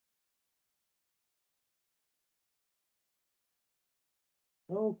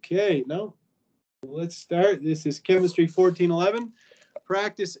Okay, no. Let's start. This is Chemistry 1411,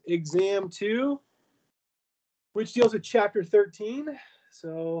 Practice Exam 2, which deals with Chapter 13.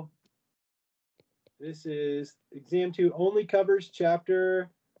 So this is Exam 2 only covers Chapter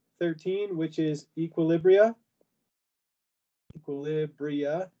 13, which is equilibria.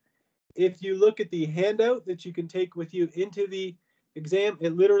 If you look at the handout that you can take with you into the exam,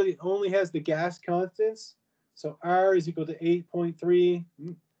 it literally only has the gas constants. So R is equal to 8.314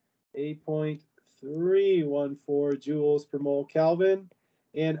 joules per mole Kelvin,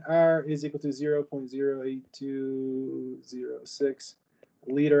 and R is equal to 0.08206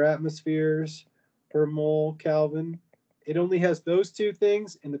 liter atmospheres per mole Kelvin. It only has those two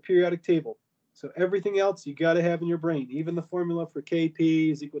things in the periodic table. So everything else you got to have in your brain. Even the formula for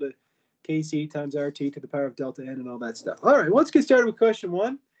Kp is equal to Kc times RT to the power of delta N and all that stuff. All right, let's get started with question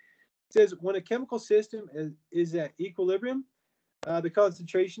 1. It says, when a chemical system is at equilibrium, the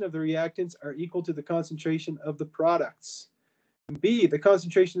concentration of the reactants are equal to the concentration of the products. B, the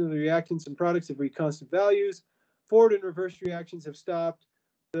concentration of the reactants and products have reached constant values. Forward and reverse reactions have stopped.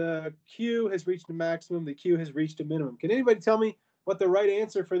 The Q has reached a maximum. The Q has reached a minimum. Can anybody tell me what the right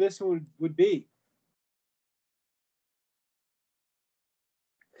answer for this one would be?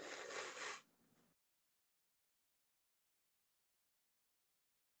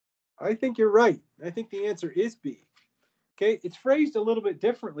 I think you're right. I think the answer is B. Okay, it's phrased a little bit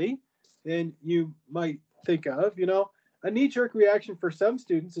differently than you might think of. You know, a knee-jerk reaction for some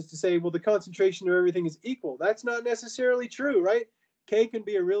students is to say, well, the concentration of everything is equal. That's not necessarily true, right? K can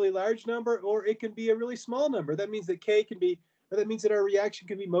be a really large number, or it can be a really small number. That means that K can be, or that means that our reaction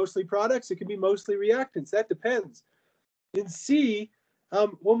can be mostly products. It can be mostly reactants. That depends. In C,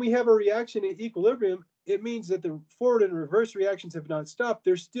 when we have a reaction in equilibrium, it means that the forward and reverse reactions have not stopped.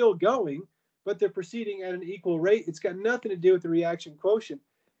 They're still going, but they're proceeding at an equal rate. It's got nothing to do with the reaction quotient.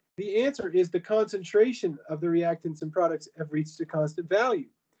 The answer is the concentration of the reactants and products have reached a constant value,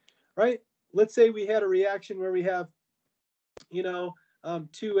 right? Let's say we had a reaction where we have,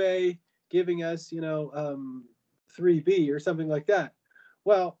 2A giving us, 3B or something like that.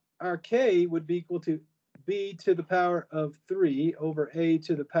 Well, our K would be equal to B to the power of 3 over A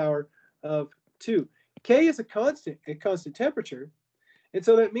to the power of 2. K is a constant temperature. And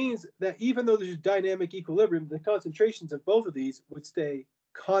so that means that even though there's dynamic equilibrium, the concentrations of both of these would stay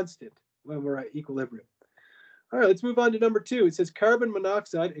constant when we're at equilibrium. All right, let's move on to number 2. It says carbon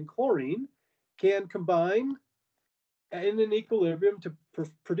monoxide and chlorine can combine in an equilibrium to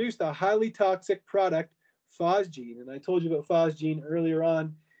produce the highly toxic product phosgene. And I told you about phosgene earlier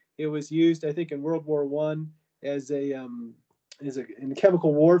on. It was used, I think, in World War I as in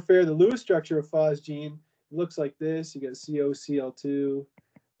chemical warfare. The Lewis structure of phosgene looks like this. You got COCl2.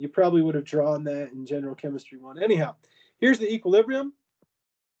 You probably would have drawn that in General Chemistry 1. Anyhow, here's the equilibrium.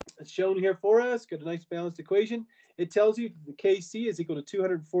 It's shown here for us. Got a nice balanced equation. It tells you that the Kc is equal to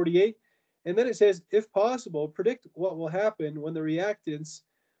 248. And then it says, if possible, predict what will happen when the reactants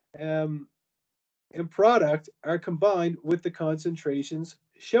and product are combined with the concentrations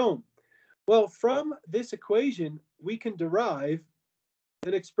shown. Well, from this equation, we can derive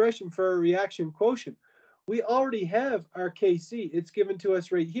an expression for our reaction quotient. We already have our Kc. It's given to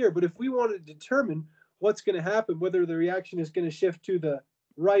us right here. But if we want to determine what's going to happen, whether the reaction is going to shift to the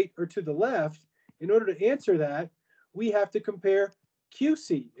right or to the left, in order to answer that, we have to compare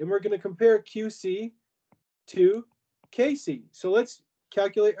QC. And we're going to compare QC to Kc. So let's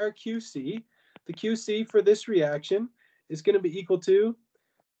calculate our QC. The QC for this reaction is going to be equal to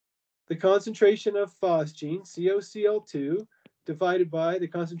the concentration of phosgene, COCl2, divided by the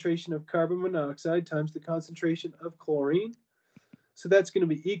concentration of carbon monoxide times the concentration of chlorine. So that's going to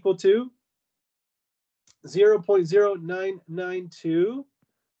be equal to 0.0992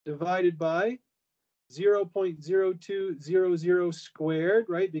 divided by 0.0200 squared,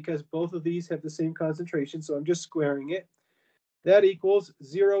 right? Because both of these have the same concentration, so I'm just squaring it. That equals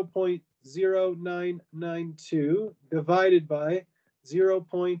 0.0992 divided by 0.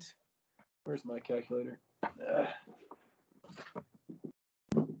 Where's my calculator?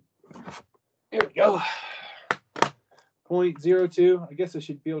 Here we go. 0.02. I guess I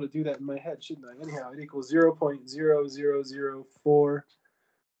should be able to do that in my head, shouldn't I? Anyhow, it equals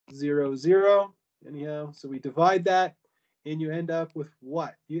 0.000400. Anyhow, so we divide that, and you end up with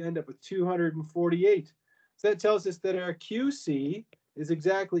what? You end up with 248. So that tells us that our QC is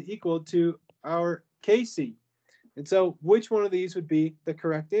exactly equal to our Kc. And so which one of these would be the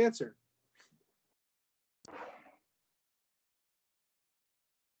correct answer?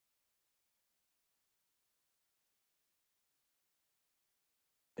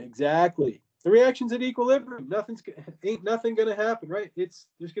 Exactly. The reaction's at equilibrium. Ain't nothing going to happen, right? There's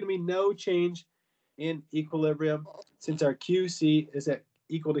going to be no change in equilibrium since our QC is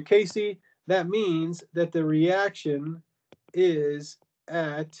equal to KC. That means that the reaction is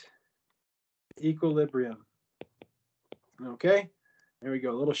at equilibrium. Okay, there we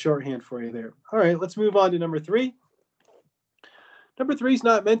go. A little shorthand for you there. All right, let's move on to number 3. Number 3 is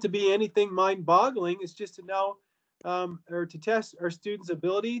not meant to be anything mind-boggling. It's just to know or to test our students'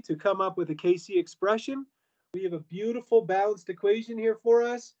 ability to come up with a KC expression. We have a beautiful balanced equation here for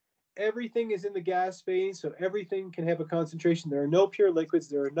us. Everything is in the gas phase, so everything can have a concentration. There are no pure liquids.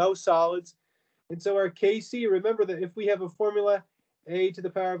 There are no solids. And so our KC, remember that if we have a formula, a to the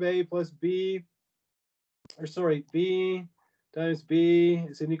power of a plus b, b times b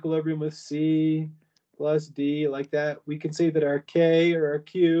is in equilibrium with c plus d, like that, we can say that our k or our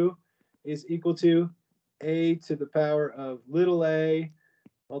q is equal to a to the power of little a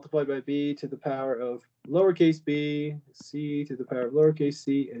multiplied by b to the power of lowercase b, c to the power of lowercase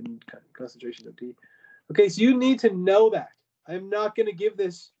c, and concentration of d. Okay, so you need to know that. I'm not going to give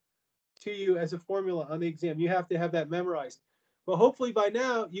this to you as a formula on the exam. You have to have that memorized. But hopefully by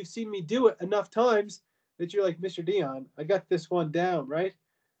now you've seen me do it enough times that you're like, Mr. Dion, I got this one down, right?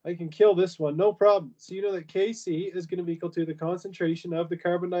 I can kill this one, no problem. So you know that Kc is going to be equal to the concentration of the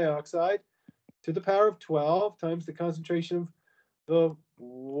carbon dioxide to the power of 12 times the concentration of the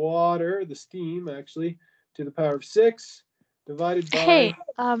water, the steam actually, to the power of 6 divided by... Hey,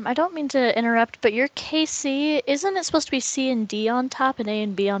 I don't mean to interrupt, but your KC, isn't it supposed to be C and D on top and A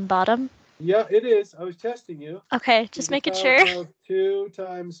and B on bottom? Yeah, it is. I was testing you. Okay, just making sure. Of 2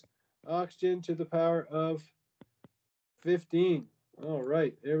 times oxygen to the power of 15. All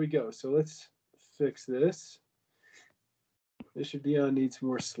right, there we go. So let's fix this. Mr. Dion needs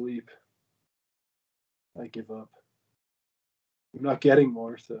more sleep. I give up. I'm not getting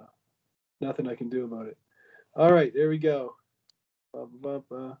more, so nothing I can do about it. All right, there we go. There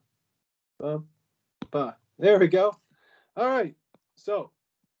we go. All right, so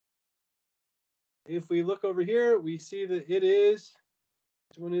if we look over here, we see that it is,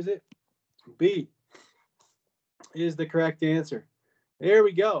 which one is it? B is the correct answer. There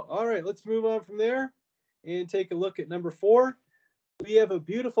we go. All right, let's move on from there and take a look at number 4. We have a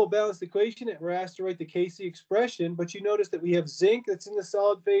beautiful balanced equation and we're asked to write the Kc expression, but you notice that we have zinc that's in the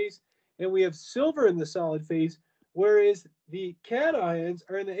solid phase and we have silver in the solid phase, whereas the cations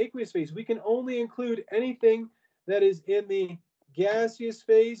are in the aqueous phase. We can only include anything that is in the gaseous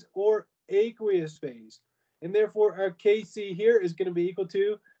phase or aqueous phase. And therefore our Kc here is going to be equal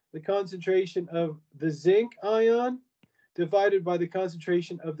to the concentration of the zinc ion divided by the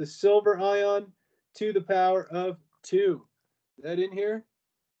concentration of the silver ion to the power of 2. Is that in here?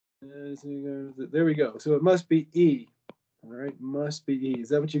 There we go. So it must be E. All right, must be E. Is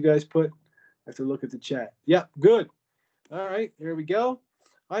that what you guys put? I have to look at the chat. Yeah, good. All right, here we go.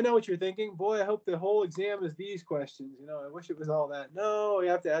 I know what you're thinking. Boy, I hope the whole exam is these questions. You know, I wish it was all that. No, you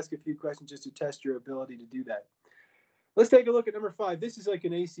have to ask a few questions just to test your ability to do that. Let's take a look at number 5. This is like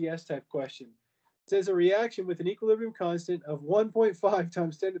an ACS type question. It says a reaction with an equilibrium constant of 1.5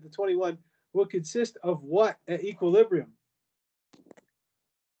 times 10 to the 21 will consist of what at equilibrium?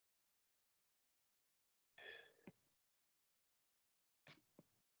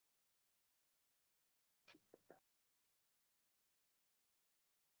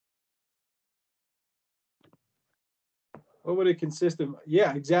 What would it consist of?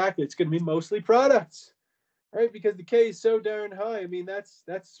 Yeah, exactly. It's going to be mostly products, right? Because the K is so darn high. I mean, that's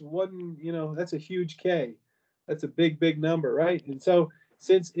one, you know, that's a huge K. That's a big, big number, right? And so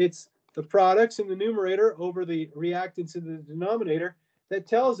since it's the products in the numerator over the reactants in the denominator, that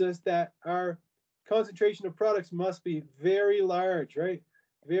tells us that our concentration of products must be very large, right?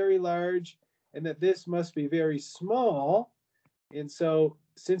 Very large, and that this must be very small. And so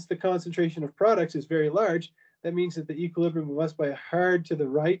since the concentration of products is very large, that means that the equilibrium must be hard to the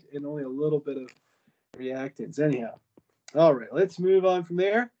right and only a little bit of reactants. Anyhow, all right, let's move on from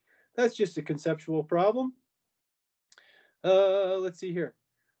there. That's just a conceptual problem. Let's see here.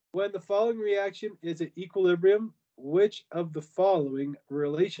 When the following reaction is at equilibrium, which of the following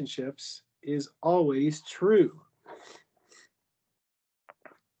relationships is always true?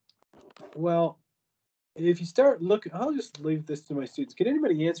 Well, if you start looking, I'll just leave this to my students. Can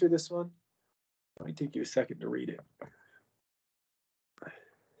anybody answer this one? Let me take you a second to read it.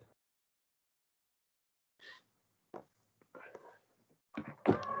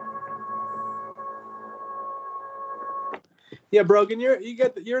 Yeah, Brogan, you're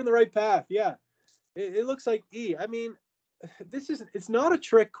in the right path. Yeah, it looks like E. I mean, it's not a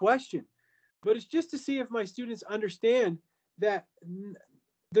trick question, but it's just to see if my students understand that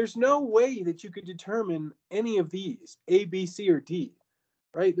there's no way that you could determine any of these, A, B, C, or D,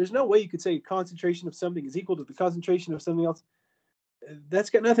 right? There's no way you could say concentration of something is equal to the concentration of something else. That's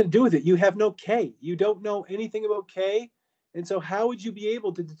got nothing to do with it. You have no K. You don't know anything about K. And so how would you be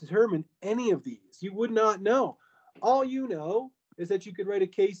able to determine any of these? You would not know. All you know is that you could write a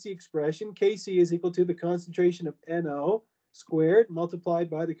Kc expression. Kc is equal to the concentration of NO squared multiplied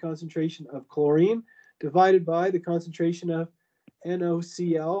by the concentration of chlorine divided by the concentration of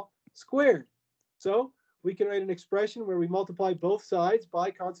NOCl squared. So we can write an expression where we multiply both sides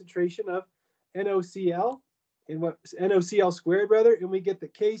by concentration of NOCl in what NOCl squared rather, and we get the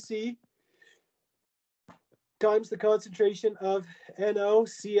Kc times the concentration of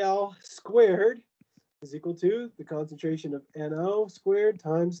NOCl squared is equal to the concentration of NO squared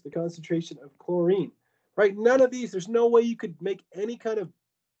times the concentration of chlorine. Right? None of these, there's no way you could make any kind of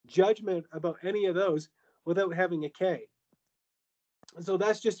judgment about any of those without having a K. And so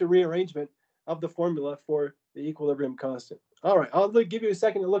that's just a rearrangement of the formula for the equilibrium constant. All right, I'll give you a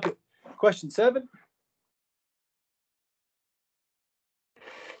second to look at question 7.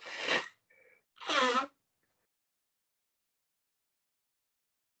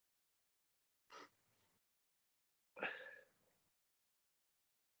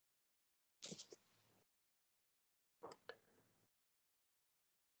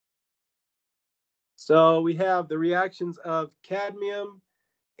 So we have the reactions of cadmium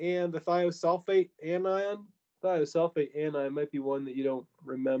and the thiosulfate anion. Thiosulfate anion might be one that you don't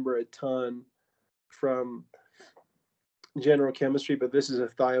remember a ton from general chemistry, but this is a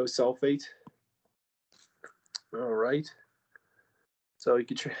thiosulfate. All right. So you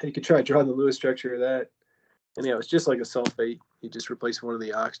could try drawing the Lewis structure of that. Anyhow, it's just like a sulfate. You just replace one of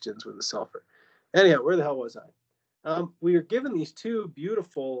the oxygens with a sulfur. Anyhow, where the hell was I? We are given these two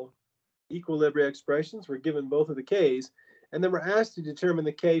beautiful equilibria expressions. We're given both of the Ks, and then we're asked to determine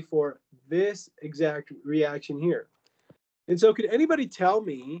the K for this exact reaction here. And so could anybody tell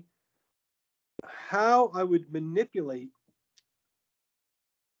me how I would manipulate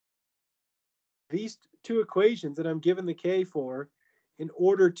these two equations that I'm given the K for in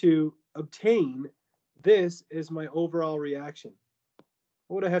order to obtain this as my overall reaction?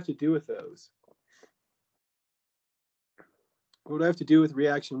 What would I have to do with those? What would I have to do with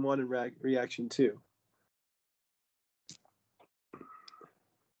reaction 1 and reaction 2?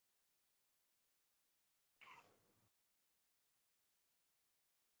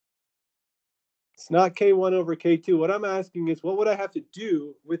 It's not K1 over K2. What I'm asking is, what would I have to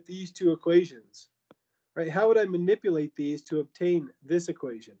do with these two equations? Right? How would I manipulate these to obtain this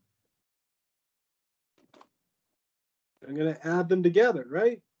equation? I'm going to add them together,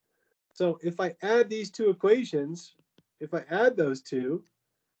 right? So if I add these two equations, if I add those two,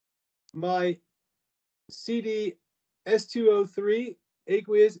 my CD S2O3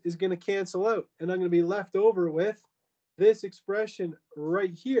 aqueous is going to cancel out, and I'm going to be left over with this expression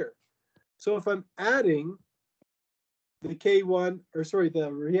right here. So if I'm adding the K1, or sorry,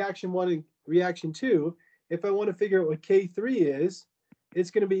 the reaction 1 and reaction 2, if I want to figure out what K3 is,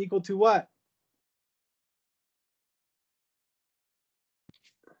 it's going to be equal to what?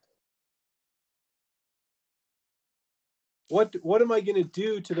 What am I going to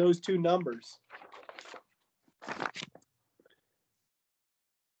do to those two numbers?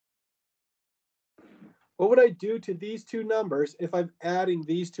 What would I do to these two numbers if I'm adding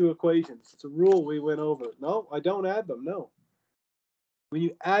these two equations? It's a rule we went over. No, I don't add them, no. When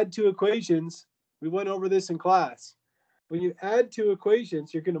you add two equations, we went over this in class. When you add two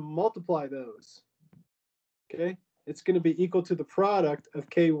equations, you're going to multiply those, okay? It's going to be equal to the product of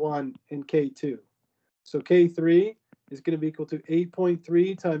K1 and K2. So K3 is going to be equal to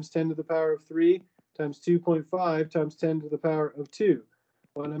 8.3 times 10 to the power of 3 times 2.5 times 10 to the power of 2.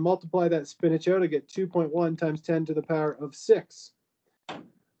 When I multiply that spinach out, I get 2.1 times 10 to the power of 6.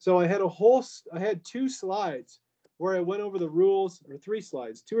 So I had 2 slides where I went over the rules, or 3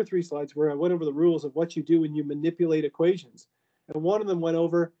 slides, 2 or 3 slides where I went over the rules of what you do when you manipulate equations. And one of them went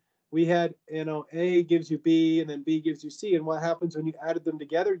over, we had, A gives you B and then B gives you C. And what happens when you added them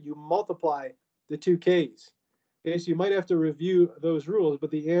together? You multiply the 2 Ks. Okay, so you might have to review those rules, but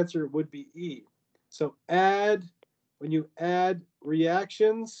the answer would be E. So when you add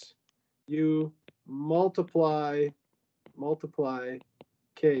reactions, you multiply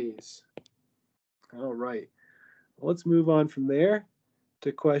Ks. All right. Let's move on from there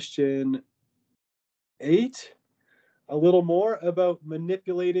to question 8. A little more about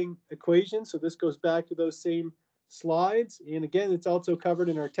manipulating equations. So this goes back to those same slides. And again, it's also covered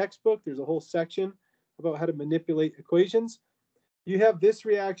in our textbook. There's a whole section about how to manipulate equations. You have this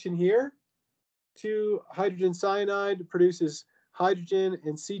reaction here. 2 hydrogen cyanide produces hydrogen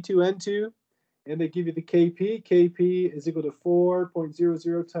and C2N2, and they give you the Kp. Kp is equal to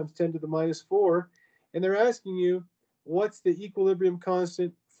 4.00 times 10 to the minus 4. And they're asking you, what's the equilibrium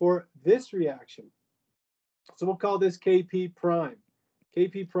constant for this reaction? So we'll call this Kp prime.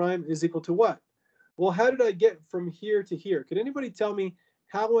 Kp prime is equal to what? Well, how did I get from here to here? Could anybody tell me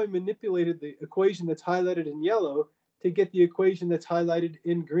how I manipulated the equation that's highlighted in yellow to get the equation that's highlighted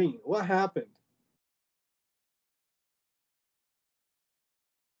in green? What happened?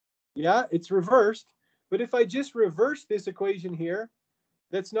 Yeah, it's reversed. But if I just reverse this equation here,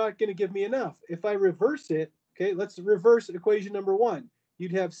 that's not going to give me enough. If I reverse it, okay, let's reverse equation number 1.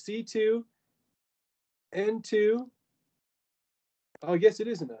 You'd have C2, N2. Oh, I guess it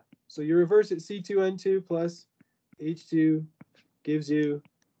is enough. So you reverse it, C2N2 plus H2 gives you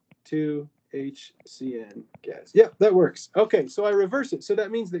 2HCN gas. Yep, that works. Okay, so I reverse it. So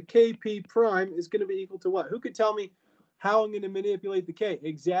that means that Kp prime is going to be equal to what? Who could tell me how I'm going to manipulate the K?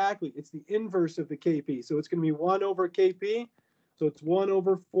 Exactly. It's the inverse of the Kp. So it's going to be 1 over Kp. So it's 1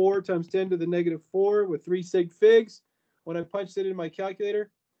 over 4 times 10 to the negative 4 with 3 sig figs. When I punch it in my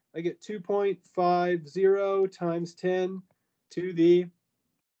calculator, I get 2.50 times 10 to the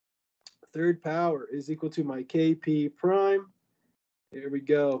third power is equal to my Kp prime. There we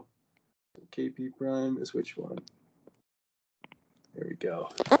go. Kp prime is which one? There we go.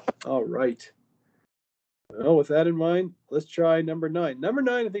 All right. Well, with that in mind, let's try number 9. Number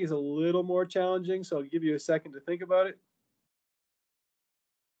 9, I think, is a little more challenging, so I'll give you a second to think about it.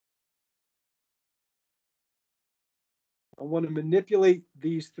 I want to manipulate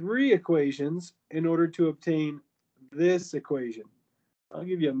these 3 equations in order to obtain this equation. I'll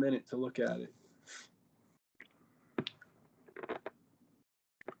give you a minute to look at it.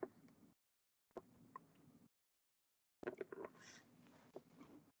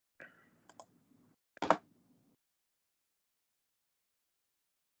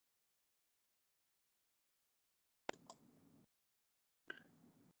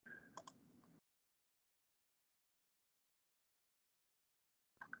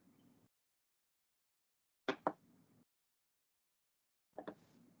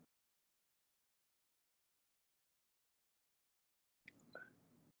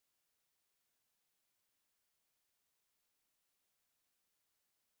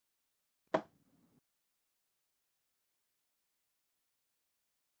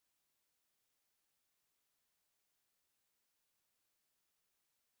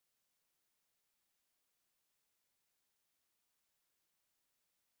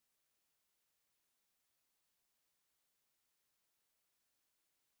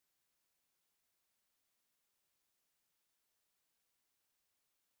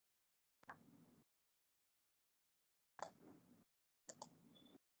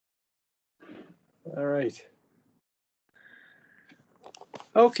 All right.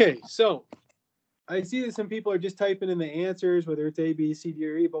 Okay, so I see that some people are just typing in the answers, whether it's A, B, C, D,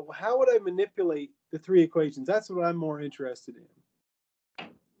 or E, but how would I manipulate the 3 equations? That's what I'm more interested in.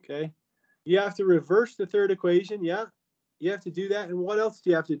 Okay, you have to reverse the 3rd equation. Yeah, you have to do that. And what else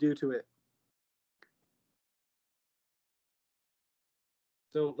do you have to do to it?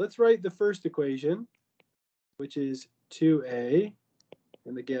 So let's write the 1st equation, which is 2A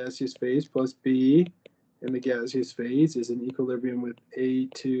in the gaseous phase plus B in the gaseous phase is in equilibrium with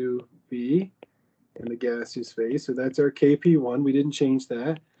A2B in the gaseous phase. So that's our Kp1. We didn't change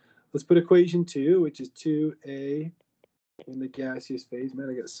that. Let's put equation 2, which is 2A in the gaseous phase. Man,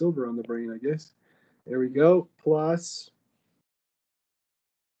 I got silver on the brain, I guess. There we go. Plus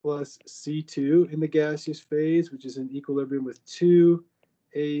C2 in the gaseous phase, which is in equilibrium with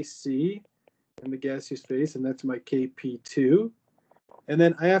 2AC in the gaseous phase, and that's my Kp2. And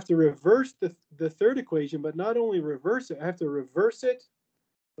then I have to reverse the 3rd equation, but not only reverse it, I have to reverse it.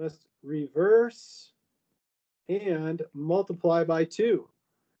 Let's reverse and multiply by 2.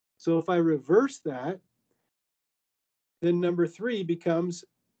 So if I reverse that, then number 3 becomes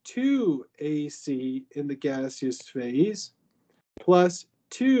 2AC in the gaseous phase plus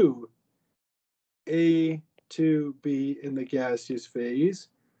 2A2B in the gaseous phase,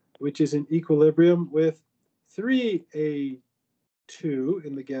 which is in equilibrium with 3A2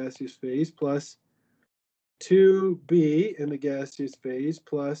 in the gaseous phase plus 2B in the gaseous phase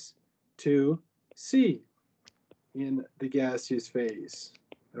plus 2C in the gaseous phase.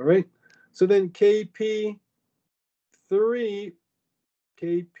 All right. So then Kp3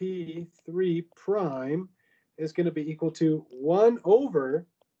 prime is going to be equal to 1 over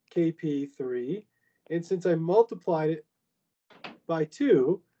Kp3. And since I multiplied it by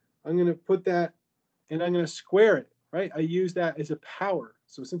 2, I'm going to put that and I'm going to square it, right? I use that as a power.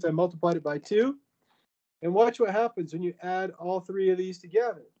 So since I multiplied it by 2, And watch what happens when you add all three of these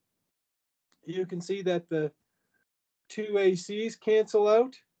together. You can see that the two ACs cancel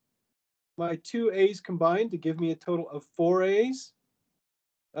out. My two A's combined to give me a total of four A's.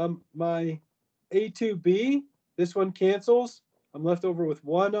 My A2B, this one cancels. I'm left over with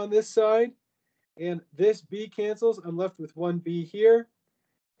one on this side. And this B cancels. I'm left with one B here.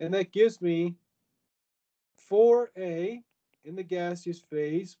 And that gives me 4A in the gaseous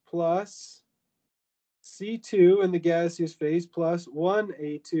phase plus C2 in the gaseous phase plus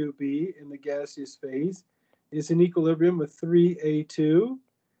 1A2B in the gaseous phase is in equilibrium with 3A2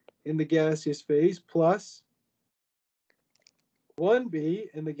 in the gaseous phase plus 1B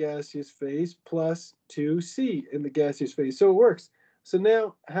in the gaseous phase plus 2C in the gaseous phase. So it works. So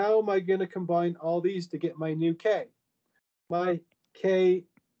now how am I going to combine all these to get my new K? My K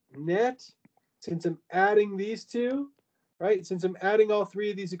net, since I'm adding these two, right? Since I'm adding all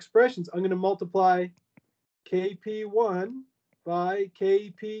three of these expressions, I'm going to multiply Kp1 by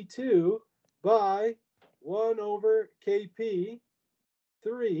Kp2 by 1 over Kp3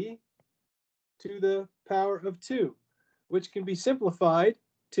 to the power of 2, which can be simplified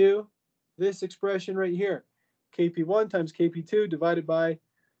to this expression right here. Kp1 times Kp2 divided by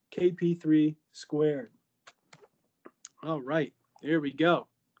Kp3 squared. All right, there we go.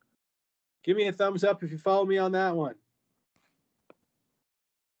 Give me a thumbs up if you follow me on that one.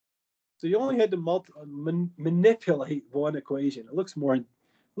 So you only had to manipulate one equation. It looks more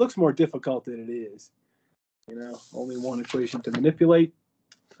difficult than it is. You know, only one equation to manipulate.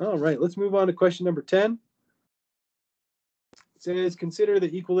 All right, let's move on to question number 10. It says, consider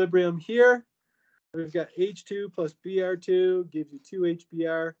the equilibrium here. We've got H2 plus Br2 gives you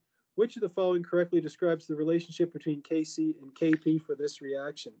 2HBr. Which of the following correctly describes the relationship between Kc and Kp for this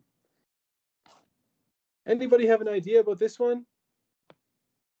reaction? Anybody have an idea about this one?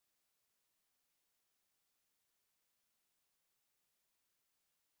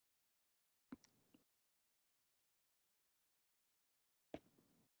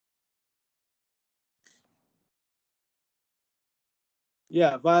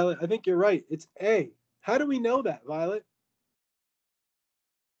 Yeah, Violet, I think you're right. It's A. How do we know that, Violet?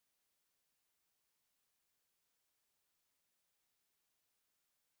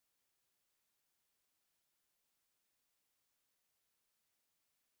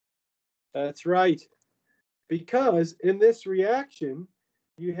 That's right. Because in this reaction,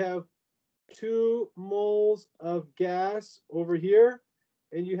 you have 2 moles of gas over here,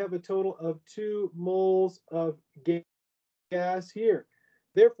 and you have a total of 2 moles of gas here.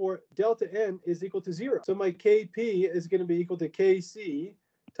 Therefore, delta N is equal to 0. So my Kp is going to be equal to Kc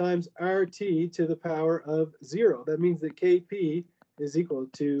times RT to the power of 0. That means that Kp is equal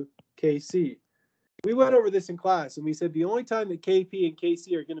to Kc. We went over this in class, and we said the only time that Kp and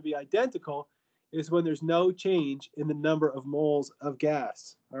Kc are going to be identical is when there's no change in the number of moles of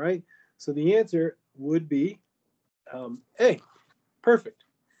gas. All right, so the answer would be A. Perfect.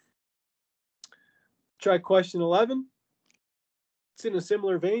 Try question 11. It's in a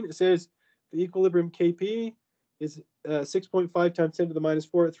similar vein. It says the equilibrium Kp is 6.5 times 10 to the minus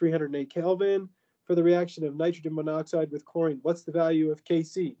 4 at 308 Kelvin for the reaction of nitrogen monoxide with chlorine. What's the value of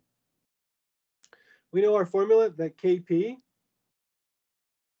Kc? We know our formula that Kp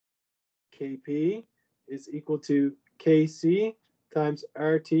is equal to Kc times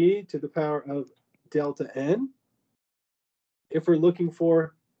RT to the power of delta N. If we're looking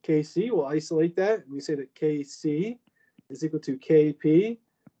for Kc, we'll isolate that, and we say that Kc is equal to Kp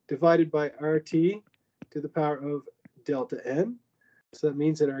divided by RT to the power of delta N. So that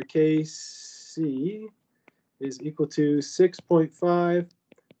means that our Kc is equal to 6.5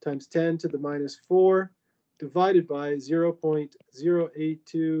 times 10 to the minus 4 divided by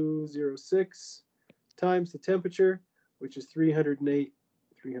 0.08206 times the temperature, which is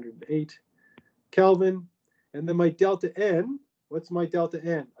 308 Kelvin. And then my delta N, what's my delta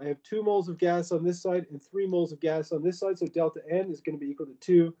N? I have 2 moles of gas on this side and 3 moles of gas on this side. So delta N is going to be equal to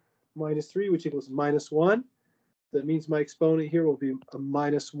 2 minus 3, which equals minus 1. That means my exponent here will be a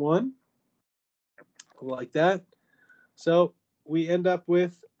minus 1, like that. So we end up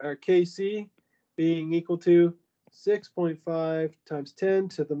with our Kc being equal to 6.5 times 10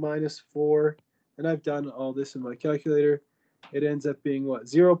 to the minus 4. And I've done all this in my calculator. It ends up being what?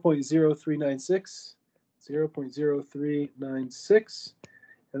 0.0396. 0.0396.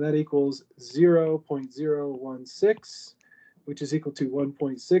 And that equals 0.016, which is equal to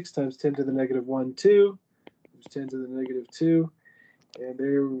 1.6 times 10 to the negative 1, 2. 10 to the negative 2. And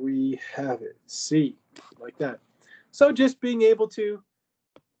there we have it. C, like that. So just being able to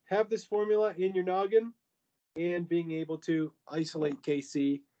have this formula in your noggin and being able to isolate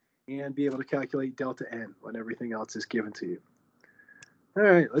Kc and be able to calculate delta N when everything else is given to you. All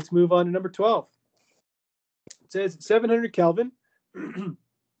right, let's move on to number 12. It says 700 Kelvin. We've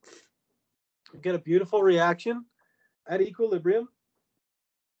got a beautiful reaction at equilibrium.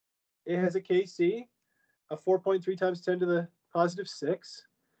 It has a Kc of 4.3 times 10 to the positive 6.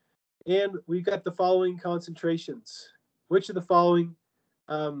 And we've got the following concentrations. Which of the following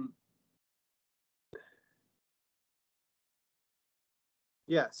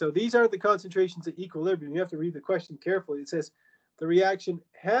so these are the concentrations at equilibrium. You have to read the question carefully. It says the reaction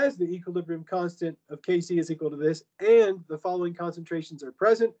has the equilibrium constant of Kc is equal to this, and the following concentrations are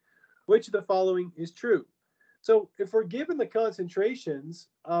present. Which of the following is true? So if we're given the concentrations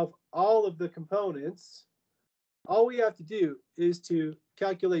of all of the components, all we have to do is to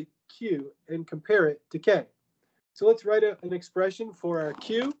calculate Q and compare it to K. So let's write an expression for our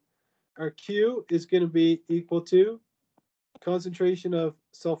Q. Our Q is going to be equal to concentration of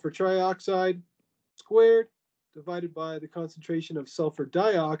sulfur trioxide squared divided by the concentration of sulfur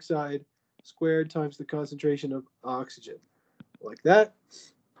dioxide squared times the concentration of oxygen. Like that.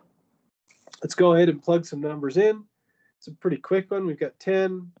 Let's go ahead and plug some numbers in. It's a pretty quick one. We've got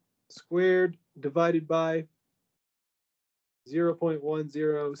 10 squared divided by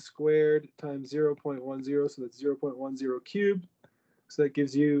 0.10 squared times 0.10, so that's 0.10 cubed. So that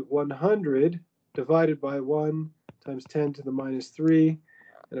gives you 100 divided by 1 times 10 to the minus 3.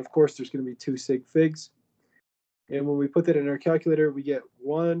 And of course, there's going to be 2 sig figs. And when we put that in our calculator, we get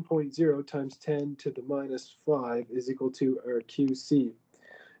 1.0 times 10 to the minus 5 is equal to our QC.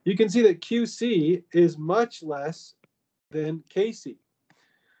 You can see that QC is much less than KC.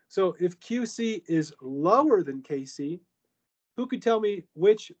 So if QC is lower than KC, who could tell me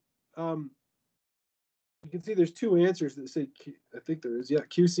which, you can see there's 2 answers that say, I think there is, yeah,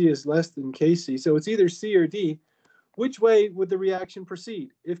 QC is less than KC. So it's either C or D. Which way would the reaction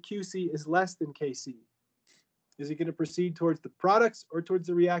proceed if QC is less than KC? Is it going to proceed towards the products or towards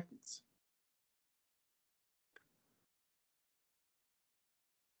the reactants?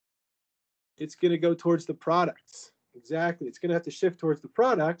 It's going to go towards the products. Exactly. It's going to have to shift towards the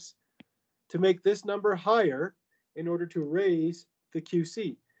products to make this number higher in order to raise the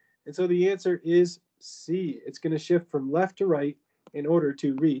QC. And so the answer is C. It's going to shift from left to right in order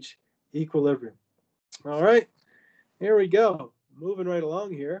to reach equilibrium. All right, here we go. Moving right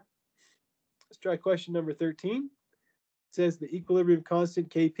along here. Let's try question number 13. It says the equilibrium constant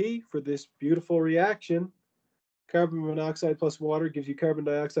Kp for this beautiful reaction, carbon monoxide plus water gives you carbon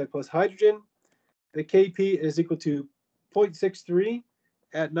dioxide plus hydrogen. The Kp is equal to 0.63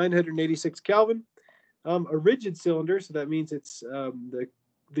 at 986 Kelvin. A rigid cylinder, so that means it's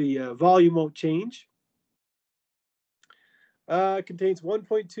the volume won't change. Contains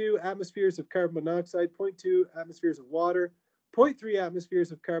 1.2 atmospheres of carbon monoxide, 0.2 atmospheres of water, 0.3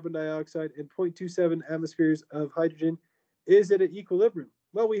 atmospheres of carbon dioxide, and 0.27 atmospheres of hydrogen. Is it at equilibrium?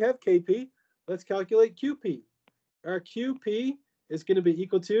 Well, we have Kp. Let's calculate Qp. Our Qp is going to be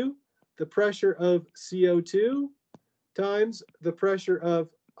equal to the pressure of CO2 times the pressure of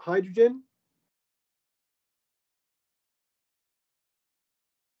hydrogen.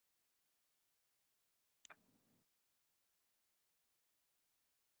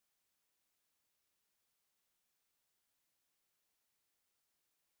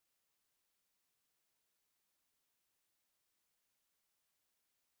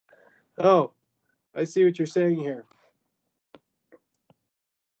 Oh, I see what you're saying here.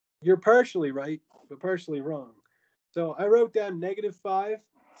 You're partially right, but partially wrong. So I wrote down -5.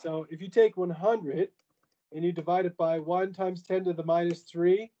 So if you take 100 and you divide it by 1 times 10 to the minus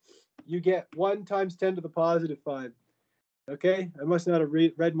 3, you get 1 times 10 to the positive 5. Okay, I must not have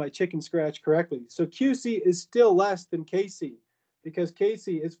read my chicken scratch correctly. So QC is still less than KC because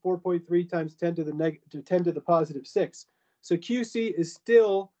KC is 4.3 times 10 to the positive 6. So QC is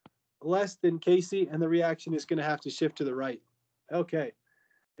still less than KC, and the reaction is going to have to shift to the right. Okay,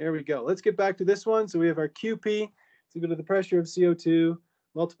 there we go. Let's get back to this one. So we have our QP is equal to the pressure of CO2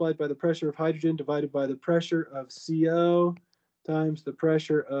 multiplied by the pressure of hydrogen divided by the pressure of CO times the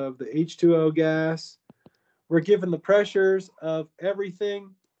pressure of the H2O gas. We're given the pressures of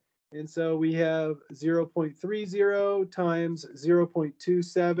everything. And so we have 0.30 times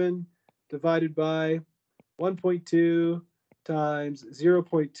 0.27 divided by 1.2 times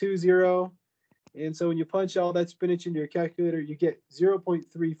 0.20. And so when you punch all that spinach into your calculator, you get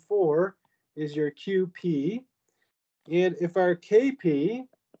 0.34 is your QP. And if our KP,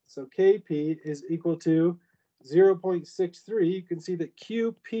 so KP is equal to 0.63, you can see that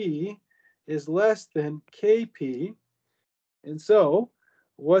QP is less than KP. And so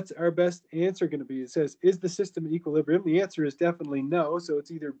what's our best answer going to be? It says, is the system in equilibrium? The answer is definitely no. So it's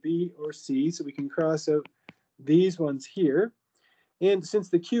either B or C. So we can cross out these ones here. And since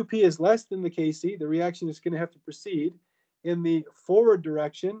the QP is less than the KC, the reaction is going to have to proceed in the forward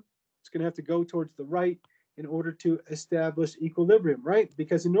direction. It's going to have to go towards the right in order to establish equilibrium, right?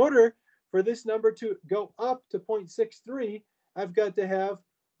 Because in order for this number to go up to 0.63, I've got to have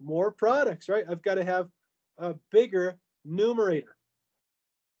more products, right? I've got to have a bigger numerator.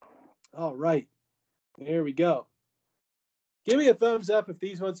 All right, there we go. Give me a thumbs up if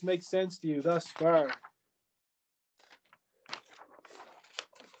these ones make sense to you thus far.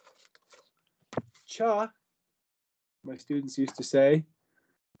 Cha, my students used to say.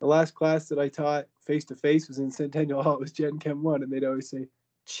 The last class that I taught face-to-face was in Centennial Hall. It was Gen Chem 1, and they'd always say,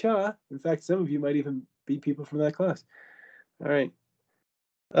 cha. In fact, some of you might even be people from that class. All right.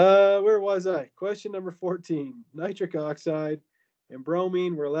 Where was I? Question number 14. Nitric oxide and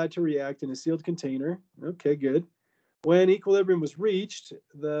bromine were allowed to react in a sealed container. Okay, good. When equilibrium was reached,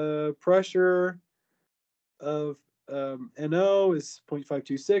 the pressure of NO is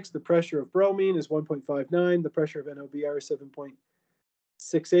 0.526. The pressure of bromine is 1.59. The pressure of NOBr is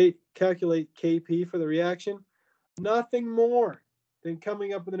 7.68. Calculate Kp for the reaction. Nothing more than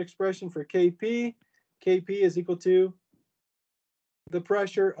coming up with an expression for Kp. Kp is equal to the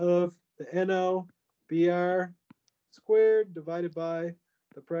pressure of the NOBr squared divided by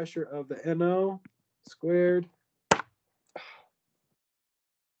the pressure of the NO squared.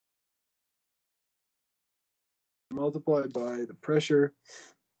 Multiplied by the pressure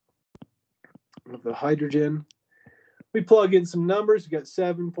of the hydrogen. We plug in some numbers. We got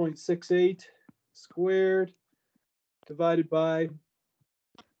 7.68 squared divided by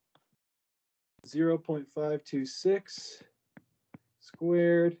 0.526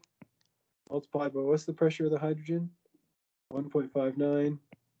 squared multiplied by what's the pressure of the hydrogen? 1.59.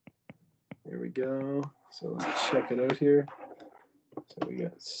 There we go. So let's check it out here. So we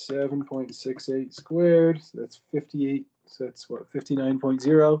got 7.68 squared. So that's 58. So that's what,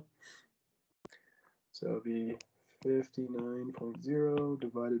 59.0. So it'll be 59.0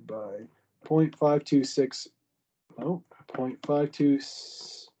 divided by 0.526. Oh, 0.52.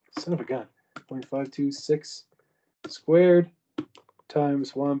 Son of a gun. 0.526 squared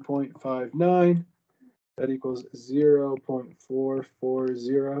times 1.59. That equals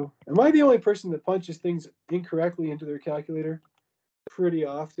 0.440. Am I the only person that punches things incorrectly into their calculator pretty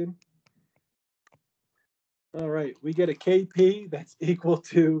often? All right, we get a Kp that's equal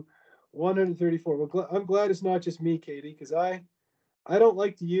to 134. Well, I'm glad it's not just me, Katie, because I don't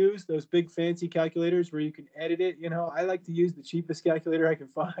like to use those big fancy calculators where you can edit it. You know, I like to use the cheapest calculator I can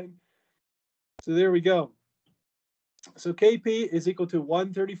find. So there we go. So Kp is equal to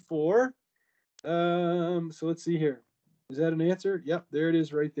 134. So let's see here. Is that an answer? Yep, there it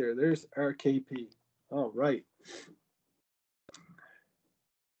is right there. There's our Kp. All right.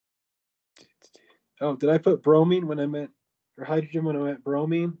 Oh, did I put bromine when I meant, or hydrogen when I meant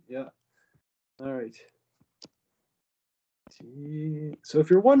bromine? Yeah. All right. So if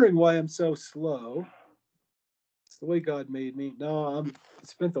you're wondering why I'm so slow, it's the way God made me. No, I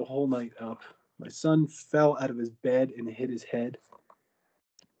spent the whole night up. My son fell out of his bed and hit his head.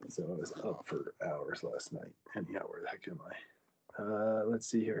 So I was up for hours last night. Anyhow, where the heck am I? Let's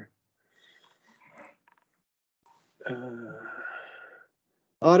see here.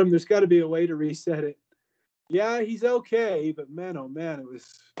 Autumn, there's got to be a way to reset it. Yeah, he's okay, but man, oh man, it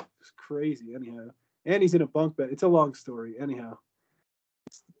was crazy. Anyhow, and he's in a bunk bed. It's a long story. Anyhow,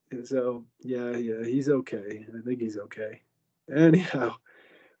 so yeah, he's okay. I think he's okay. Anyhow,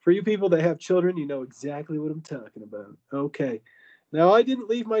 for you people that have children, you know exactly what I'm talking about. Okay. Now, I didn't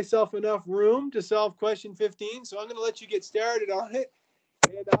leave myself enough room to solve question 15, so I'm going to let you get started on it.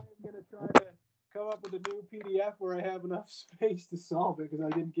 And I'm going to try to come up with a new PDF where I have enough space to solve it, because I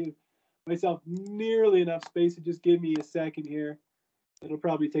didn't give myself nearly enough space. So just give me a second here. It'll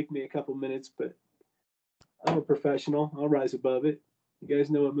probably take me a couple minutes, but I'm a professional. I'll rise above it. You guys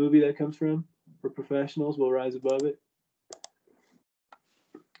know what movie that comes from? We're professionals. We'll rise above it.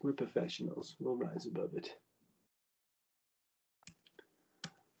 We're professionals. We'll rise above it.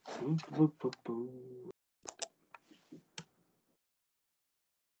 There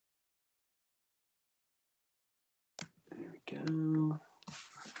we go.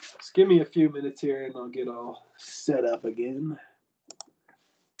 Just give me a few minutes here and I'll get all set up again.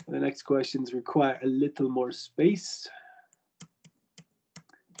 The next questions require a little more space.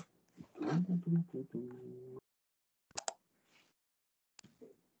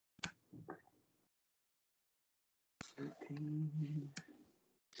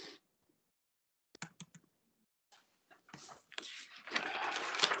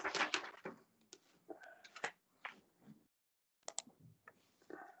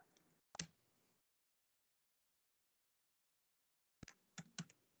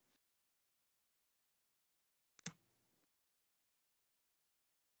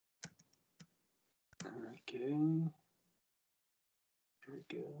 Okay. Here we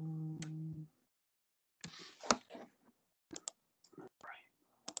go.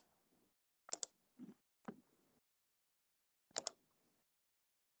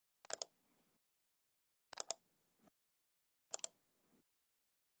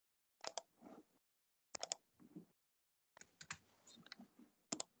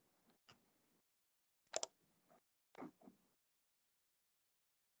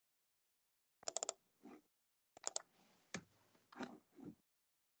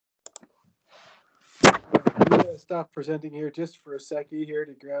 I'm going to stop presenting here just for a second here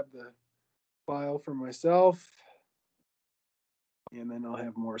to grab the file for myself. And then I'll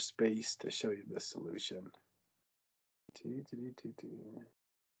have more space to show you the solution.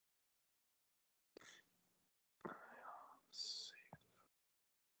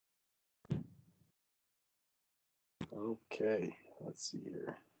 Okay, let's see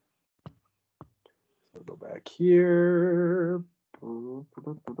here. So go back here.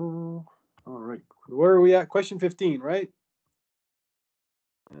 All right, where are we at? Question 15, right?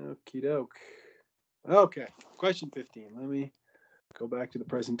 Okie doke. Okay, question 15. Let me go back to the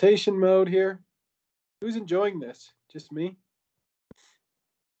presentation mode here. Who's enjoying this? Just me?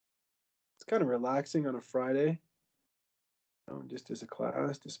 It's kind of relaxing on a Friday. Just as a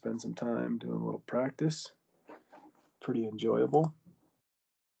class to spend some time doing a little practice. Pretty enjoyable.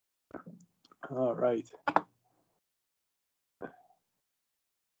 All right.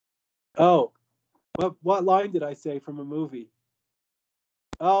 Oh, what line did I say from a movie?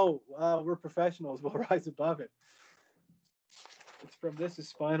 Oh, we're professionals. We'll rise above it. It's from This Is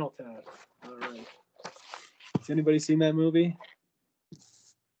Spinal Tap. All right. Has anybody seen that movie?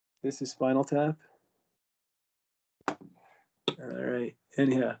 This Is Spinal Tap. All right.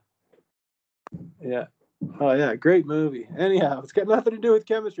 Anyhow. Yeah. Oh, yeah. Great movie. Anyhow, it's got nothing to do with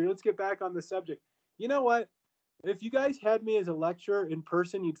chemistry. Let's get back on the subject. You know what? If you guys had me as a lecturer in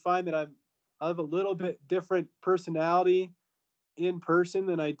person, you'd find that I have a little bit different personality in person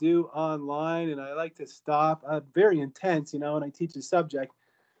than I do online. And I like to stop. I'm very intense, when I teach a subject.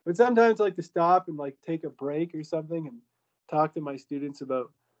 But sometimes I like to stop and take a break or something and talk to my students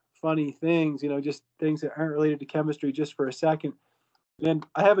about funny things, just things that aren't related to chemistry just for a second. And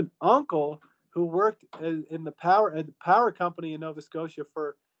I have an uncle who worked in the power company in Nova Scotia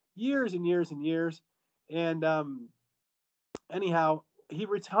for years and years and years. And anyhow, he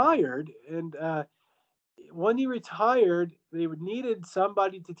retired. And when he retired, they needed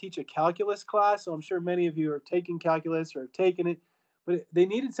somebody to teach a calculus class. So I'm sure many of you are taking calculus or have taken it. But they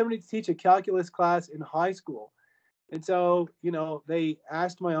needed somebody to teach a calculus class in high school. And so, they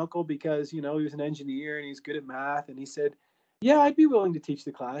asked my uncle because, he was an engineer and he's good at math. And he said, yeah, I'd be willing to teach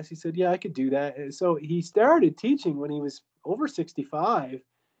the class. He said, yeah, I could do that. And so he started teaching when he was over 65.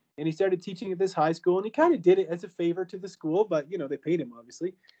 And he started teaching at this high school. And he kind of did it as a favor to the school. But, they paid him,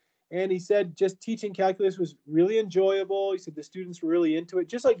 obviously. And he said just teaching calculus was really enjoyable. He said the students were really into it,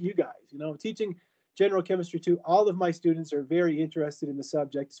 just like you guys. Teaching general chemistry too. All of my students are very interested in the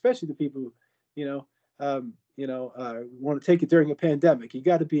subject, especially the people who, want to take it during a pandemic. You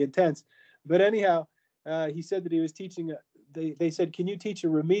got to be intense. But anyhow, he said that he was teaching. They said, can you teach a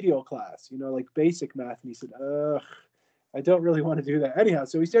remedial class? Like basic math. And he said, I don't really want to do that. Anyhow,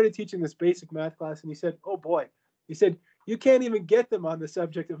 so he started teaching this basic math class, and he said, oh boy. He said, you can't even get them on the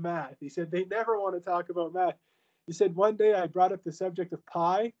subject of math. He said, they never want to talk about math. He said, one day I brought up the subject of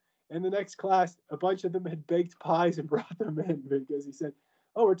pie, and the next class, a bunch of them had baked pies and brought them in because he said,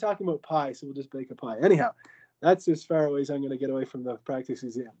 oh, we're talking about pie, so we'll just bake a pie. Anyhow, that's as far away as I'm going to get away from the practice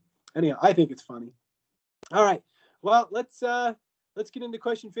exam. Anyhow, I think it's funny. All right. Well, let's get into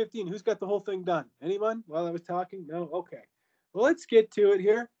question 15. Who's got the whole thing done? Anyone while I was talking? No? Okay. Well, let's get to it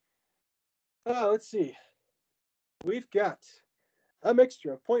here. Let's see. We've got a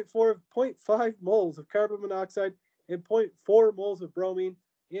mixture of 0.5 moles of carbon monoxide and 0.4 moles of bromine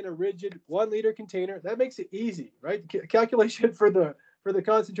in a rigid 1 liter container. That makes it easy, right? Calculation for the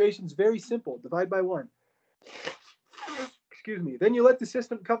concentration is very simple. Divide by 1. Excuse me. Then you let the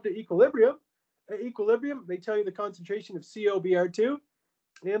system come to equilibrium. At equilibrium, they tell you the concentration of COBr2,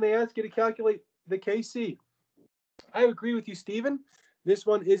 and they ask you to calculate the Kc. I agree with you, Stephen. This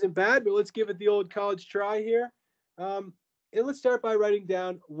one isn't bad, but let's give it the old college try here. And let's start by writing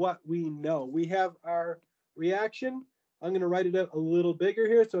down what we know. We have our reaction. I'm going to write it out a little bigger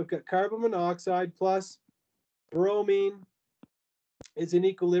here. So I've got carbon monoxide plus bromine is in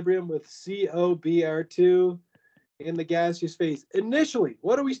equilibrium with COBr2 in the gaseous phase. Initially,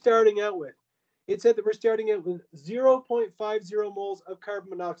 what are we starting out with? It said that we're starting out with 0.50 moles of carbon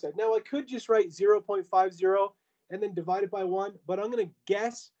monoxide. Now, I could just write 0.50 and then divide it by 1, but I'm going to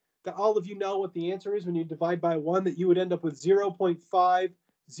guess that all of you know what the answer is when you divide by 1, that you would end up with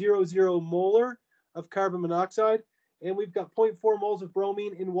 0.500 molar of carbon monoxide. And we've got 0.4 moles of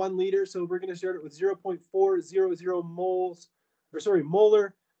bromine in 1 liter. So we're going to start it with 0.400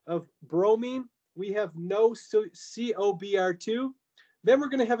 molar of bromine. We have no COBr2. Then we're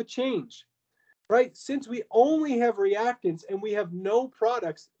going to have a change, right? Since we only have reactants and we have no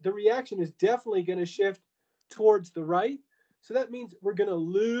products, the reaction is definitely going to shift towards the right. So that means we're going to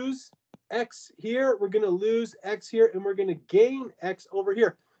lose X here, we're going to lose X here, and we're going to gain X over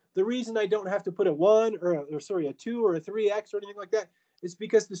here. The reason I don't have to put a 1 or a 2 or a 3X or anything like that is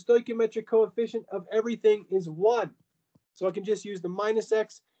because the stoichiometric coefficient of everything is 1. So I can just use the minus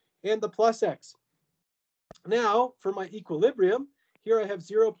X and the plus X. Now, for my equilibrium, here I have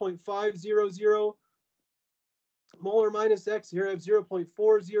 0.500 molar minus X. Here I have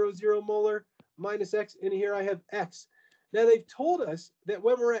 0.400 molar minus X. And here I have X. Now, they've told us that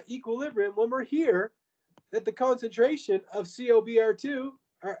when we're at equilibrium, when we're here, that the concentration of COBr2,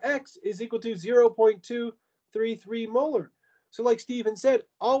 our X, is equal to 0.233 molar. So like Stephen said,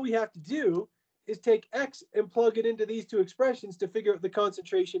 all we have to do is take X and plug it into these two expressions to figure out the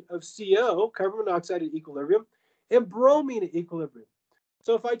concentration of CO, carbon monoxide at equilibrium, and bromine at equilibrium.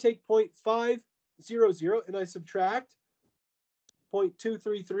 So if I take 0.500 and I subtract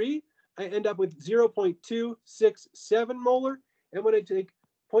 0.233, I end up with 0.267 molar. And when I take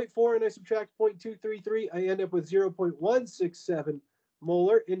 0.4 and I subtract 0.233, I end up with 0.167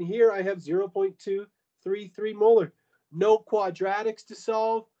 molar. And here I have 0.233 molar. No quadratics to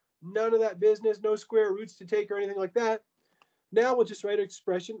solve, none of that business, no square roots to take or anything like that. Now we'll just write an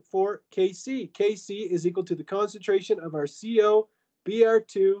expression for Kc. Kc is equal to the concentration of our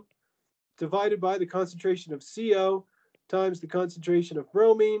COBr2 divided by the concentration of CO times the concentration of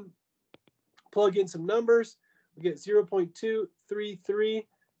bromine. Plug in some numbers. We get 0.233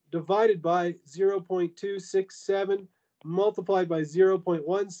 divided by 0.267 multiplied by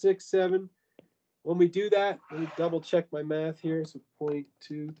 0.167. When we do that, let me double check my math here. So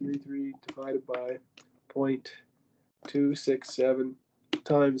 0.233 divided by 0.267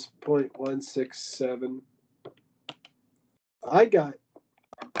 times 0.167. I got,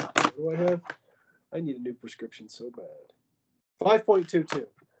 what do I have? I need a new prescription so bad. 5.22.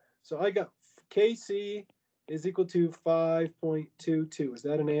 So I got Kc is equal to 5.22. Is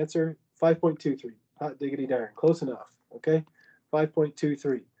that an answer? 5.23. Hot diggity darn. Close enough. Okay.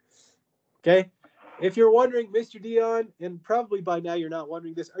 5.23. Okay. If you're wondering, Mr. Dion, and probably by now you're not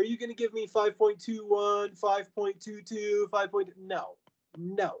wondering this, are you going to give me 5.21, 5.22, 5. No,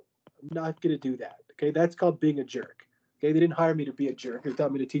 I'm not going to do that. Okay. That's called being a jerk. Okay. They didn't hire me to be a jerk. They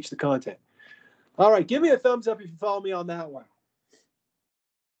taught me to teach the content. All right. Give me a thumbs up if you follow me on that one.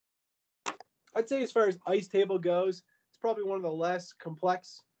 I'd say as far as ice table goes, it's probably one of the less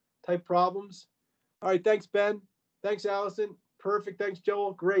complex type problems. All right, thanks, Ben. Thanks, Allison. Perfect. Thanks,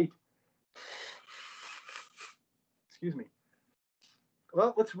 Joel. Great. Excuse me.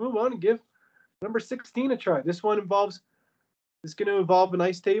 Well, let's move on and give number 16 a try. This one is going to involve an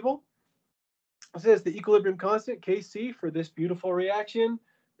ice table. It says the equilibrium constant, Kc, for this beautiful reaction,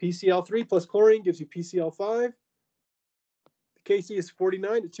 PCl3 plus chlorine gives you PCl5. Kc is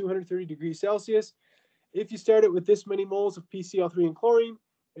 49 to 230 degrees Celsius. If you start it with this many moles of PCl3 and chlorine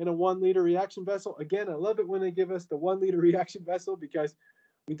in a 1 liter reaction vessel, again, I love it when they give us the 1 liter reaction vessel because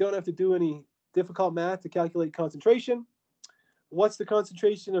we don't have to do any difficult math to calculate concentration. What's the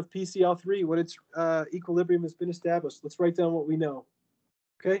concentration of PCl3 when its equilibrium has been established? Let's write down what we know.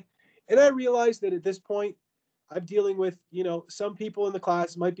 Okay. And I realize that at this point, I'm dealing with, some people in the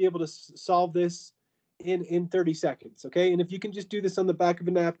class might be able to solve this in 30 seconds, okay? And if you can just do this on the back of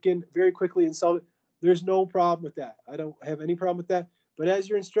a napkin very quickly and solve it, there's no problem with that. I don't have any problem with that. But as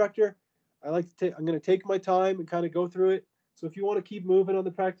your instructor, I'm going to take my time and kind of go through it. So if you want to keep moving on the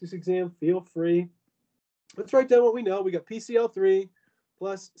practice exam, feel free. Let's write down what we know. We got PCl3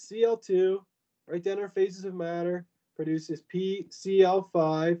 plus Cl2. Write down our phases of matter. Produces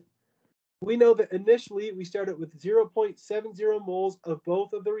PCl5. We know that initially we started with 0.70 moles of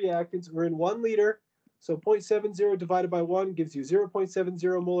both of the reactants. We're in 1 liter. So 0.70 divided by 1 gives you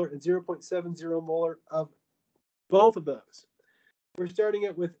 0.70 molar and 0.70 molar of both of those. We're starting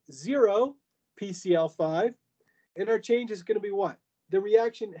it with 0 PCl5. And our change is going to be what? The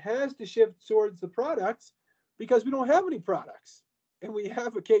reaction has to shift towards the products because we don't have any products. And we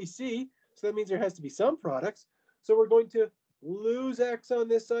have a Kc, so that means there has to be some products. So we're going to lose X on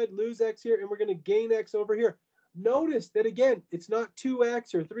this side, lose X here, and we're going to gain X over here. Notice that, again, it's not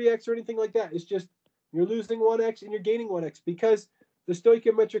 2X or 3X or anything like that. It's just you're losing 1X and you're gaining 1X because the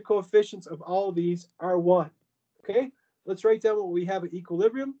stoichiometric coefficients of all of these are 1. Okay, let's write down what we have at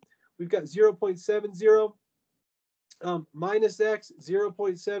equilibrium. we've got 0.70 minus x,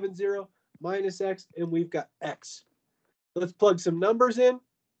 0.70 minus x, and we've got x. Let's plug some numbers in.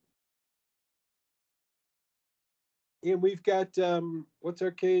 And we've got, what's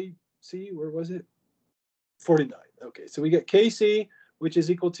our KC? Where was it? 49. Okay, so we get KC, which is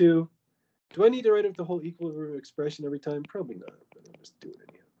equal to, do I need to write out the whole equilibrium expression every time? Probably not, but I'll just do it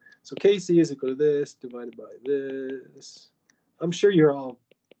anyhow. So KC is equal to this divided by this. I'm sure you're all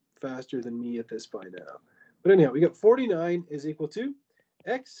faster than me at this by now. But anyhow, we got 49 is equal to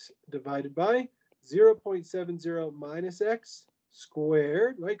x divided by 0.70 minus x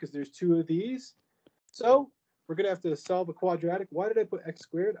squared, right? Because there's two of these. So we're going to have to solve a quadratic. Why did I put x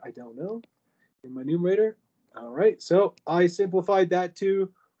squared? I don't know. In my numerator. All right. So I simplified that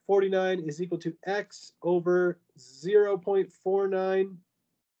to 49 is equal to x over 0.49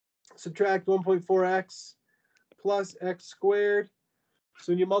 subtract 1.4x plus x squared.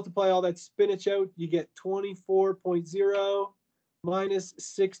 So when you multiply all that spinach out, you get 24.0 minus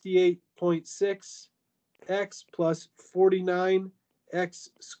 68.6 x plus 49 x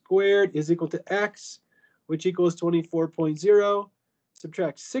squared is equal to x, which equals 24.0.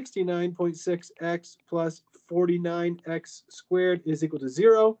 Subtract 69.6 x plus 49 x squared is equal to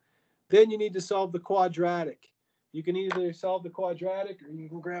 0. Then you need to solve the quadratic. You can either solve the quadratic or you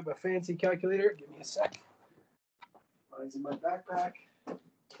can grab a fancy calculator. Give me a sec. Mine's in my backpack. All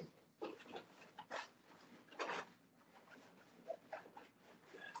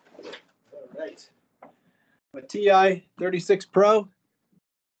right. My TI 36 Pro.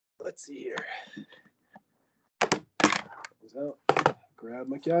 Let's see here. So, grab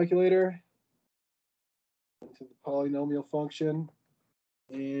my calculator into the polynomial function.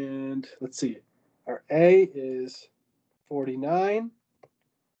 And let's see. Our A is 49.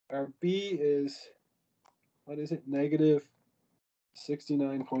 Our B is, what is it? Negative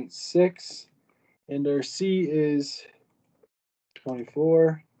 69.6. And our C is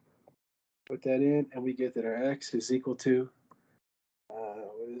 24. Put that in, and we get that our X is equal to,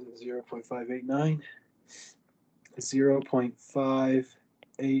 what is it? 0.589.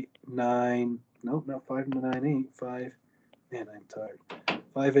 0.589. Nope, not 598. 5. Man, I'm tired.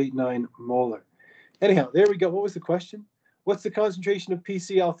 589 molar. Anyhow, there we go. What was the question? What's the concentration of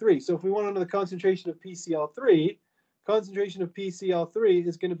PCl3? So if we want to know the concentration of PCl3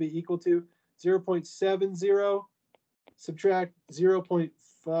 is going to be equal to 0.70 subtract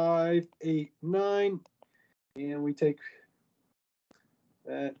 0.589, and we take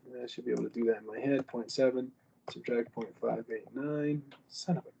that. I should be able to do that in my head. 0.7 subtract 0.589.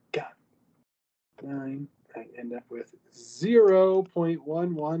 Son of a gun. 9. I end up with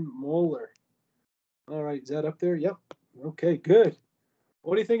 0.11 molar. All right, is that up there? Yep. Okay, good.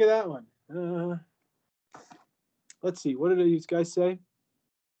 What do you think of that one? Let's see. What did these guys say?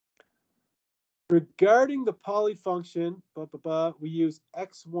 Regarding the poly function, we use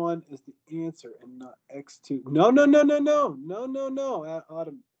x1 as the answer and not x2. No,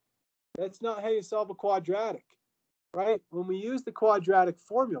 Autumn. That's not how you solve a quadratic, right? When we use the quadratic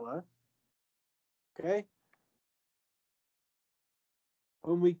formula, okay?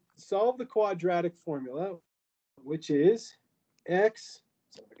 When we solve the quadratic formula, which is x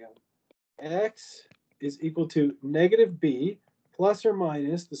is equal to negative b plus or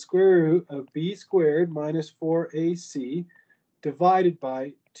minus the square root of b squared minus 4ac divided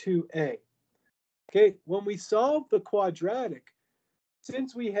by 2a. Okay, when we solve the quadratic,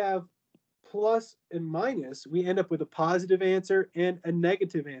 since we have plus and minus, we end up with a positive answer and a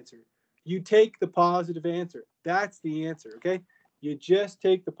negative answer. You take the positive answer. That's the answer, okay? You just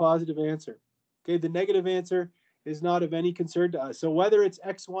take the positive answer. Okay, the negative answer is not of any concern to us. So whether it's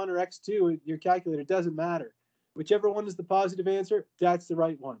x1 or x2, your calculator, doesn't matter. Whichever one is the positive answer, that's the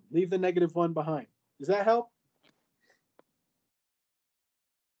right one. Leave the negative one behind. Does that help?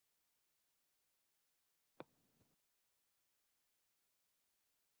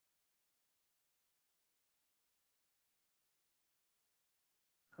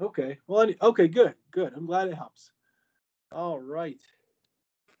 Okay, well, okay, good. I'm glad it helps. All right.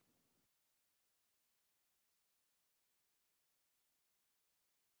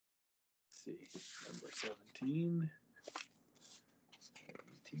 Let's see, number 17. 17.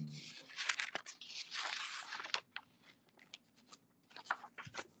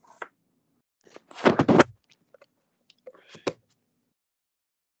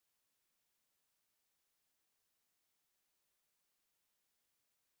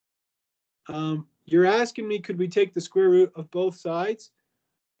 You're asking me, could we take the square root of both sides?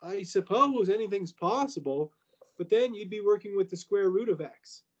 I suppose anything's possible, but then you'd be working with the square root of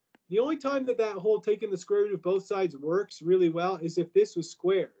x. The only time that whole taking the square root of both sides works really well is if this was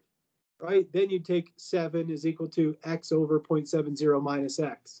squared. right? Then you take 7 is equal to x over 0.70 minus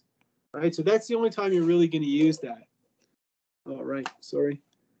x, right? So that's the only time you're really going to use that. All right, sorry.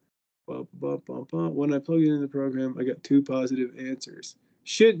 When I plug it in the program, I got 2 positive answers.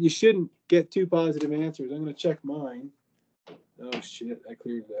 You shouldn't get 2 positive answers. I'm going to check mine. Oh, shit, I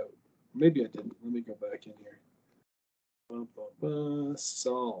cleared it out. Maybe I didn't. Let me go back in here.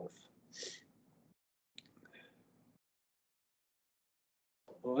 Solve.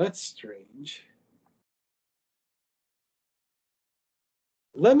 Well, that's strange.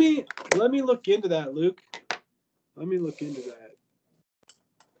 Let me look into that, Luke. Let me look into that.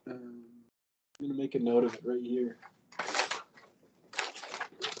 I'm gonna make a note of it right here.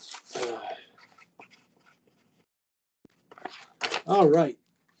 All right.